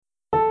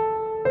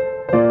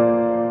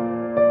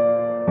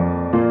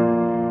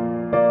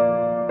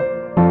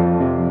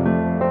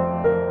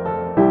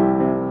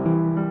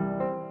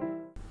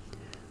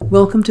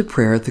Welcome to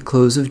prayer at the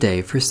close of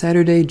day for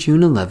Saturday,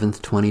 June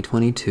 11th,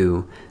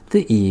 2022,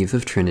 the eve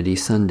of Trinity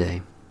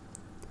Sunday.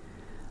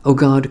 O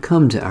God,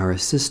 come to our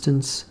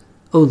assistance.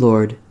 O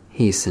Lord,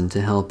 hasten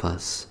to help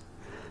us.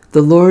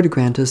 The Lord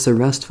grant us a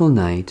restful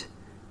night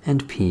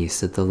and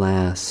peace at the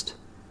last.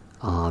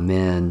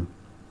 Amen.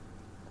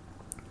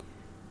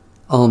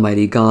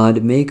 Almighty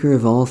God, maker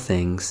of all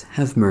things,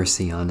 have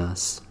mercy on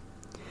us.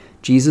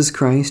 Jesus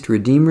Christ,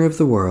 Redeemer of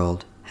the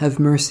world, have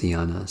mercy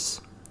on us.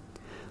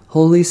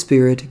 Holy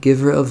Spirit,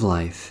 giver of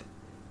life,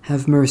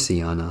 have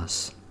mercy on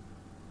us.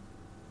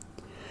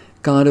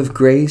 God of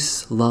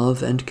grace,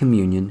 love, and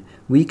communion,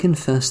 we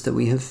confess that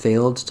we have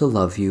failed to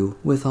love you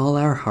with all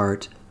our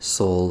heart,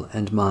 soul,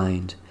 and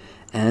mind,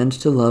 and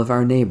to love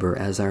our neighbor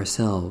as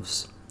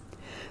ourselves.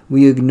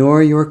 We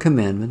ignore your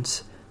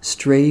commandments,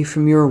 stray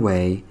from your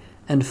way,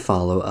 and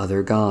follow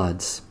other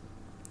gods.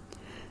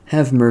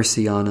 Have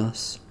mercy on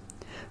us.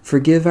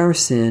 Forgive our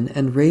sin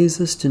and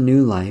raise us to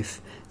new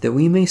life, that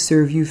we may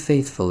serve you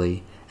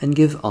faithfully and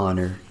give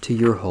honor to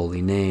your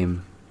holy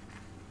name.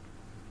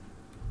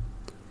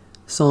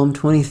 Psalm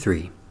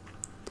 23.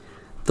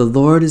 The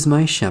Lord is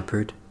my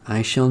shepherd,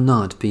 I shall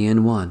not be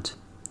in want.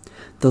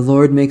 The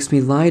Lord makes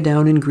me lie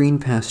down in green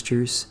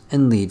pastures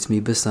and leads me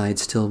beside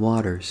still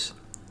waters.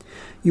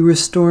 You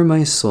restore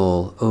my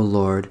soul, O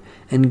Lord,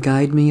 and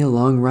guide me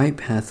along right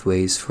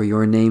pathways for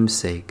your name's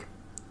sake.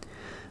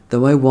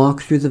 Though I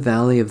walk through the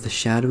valley of the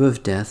shadow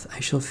of death, I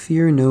shall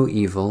fear no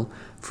evil,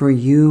 for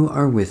you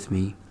are with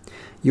me.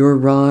 Your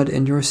rod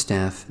and your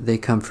staff, they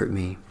comfort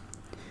me.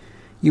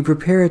 You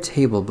prepare a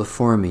table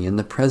before me in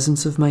the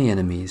presence of my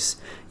enemies.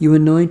 You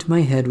anoint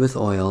my head with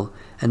oil,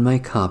 and my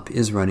cup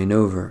is running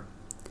over.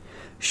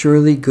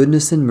 Surely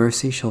goodness and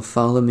mercy shall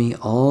follow me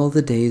all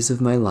the days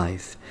of my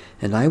life,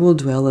 and I will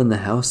dwell in the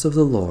house of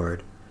the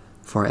Lord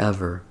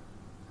forever.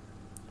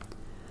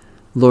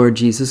 Lord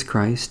Jesus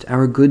Christ,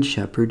 our good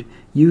shepherd,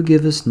 you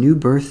give us new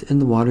birth in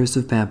the waters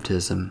of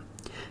baptism.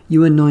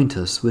 You anoint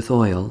us with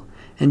oil,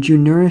 and you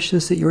nourish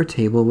us at your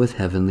table with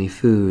heavenly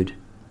food.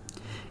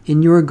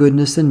 In your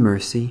goodness and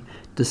mercy,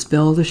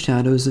 dispel the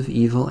shadows of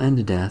evil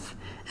and death,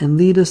 and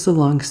lead us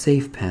along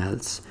safe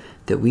paths,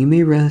 that we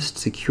may rest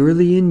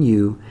securely in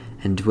you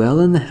and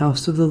dwell in the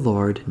house of the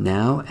Lord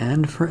now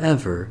and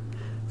forever,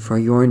 for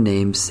your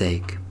name's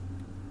sake.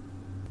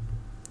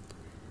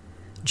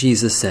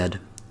 Jesus said,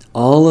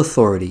 All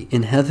authority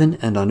in heaven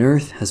and on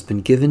earth has been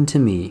given to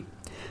me.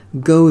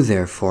 Go,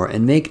 therefore,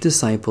 and make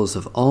disciples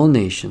of all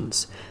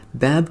nations,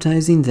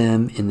 baptizing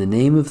them in the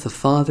name of the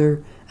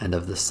Father, and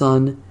of the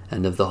Son,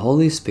 and of the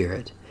Holy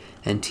Spirit,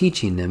 and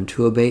teaching them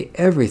to obey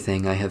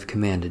everything I have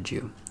commanded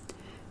you.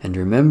 And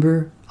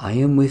remember, I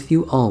am with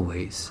you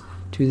always,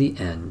 to the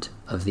end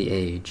of the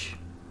age.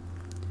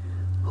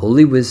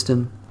 Holy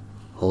wisdom,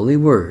 holy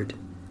word,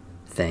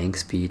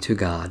 thanks be to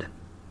God.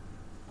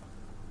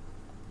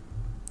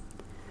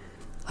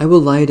 I will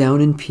lie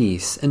down in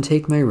peace and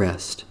take my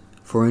rest,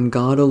 for in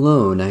God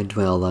alone I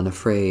dwell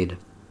unafraid.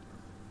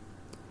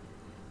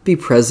 Be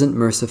present,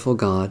 merciful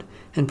God,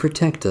 and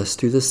protect us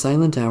through the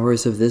silent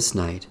hours of this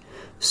night,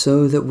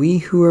 so that we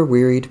who are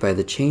wearied by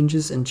the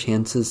changes and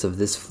chances of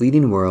this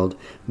fleeting world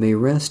may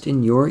rest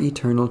in your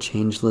eternal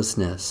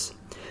changelessness.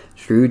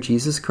 Through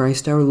Jesus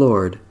Christ our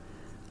Lord.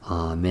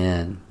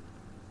 Amen.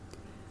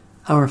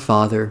 Our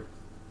Father,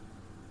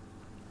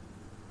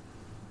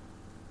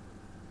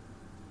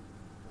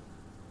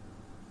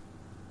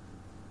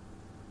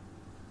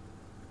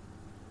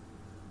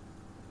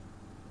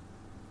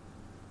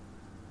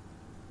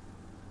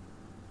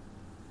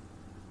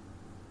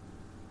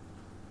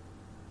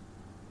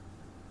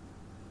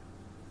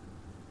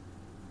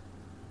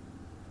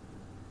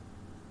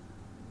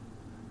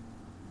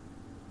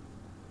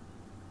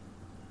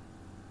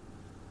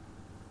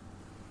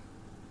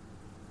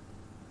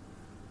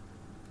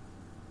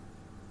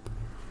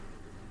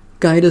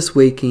 guide us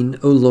waking,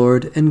 O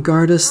Lord, and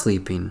guard us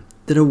sleeping,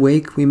 that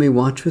awake we may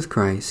watch with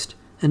Christ,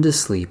 and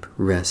asleep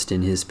rest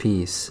in his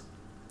peace.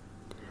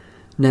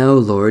 Now,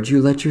 Lord,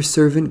 you let your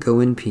servant go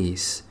in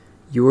peace.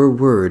 Your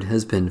word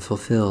has been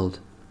fulfilled.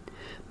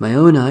 My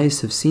own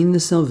eyes have seen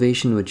the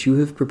salvation which you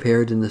have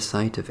prepared in the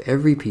sight of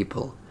every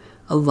people,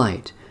 a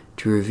light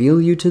to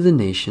reveal you to the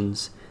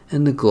nations,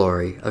 and the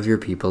glory of your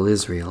people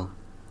Israel.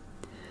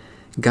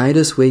 Guide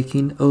us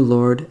waking, O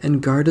Lord,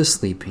 and guard us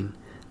sleeping,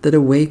 that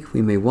awake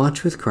we may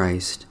watch with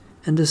Christ,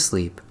 and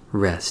asleep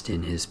rest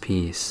in his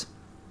peace.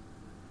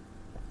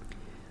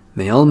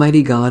 May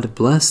Almighty God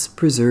bless,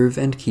 preserve,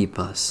 and keep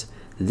us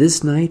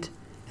this night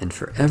and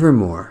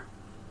forevermore.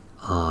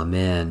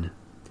 Amen.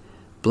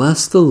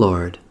 Bless the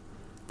Lord.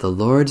 The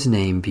Lord's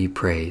name be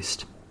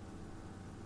praised.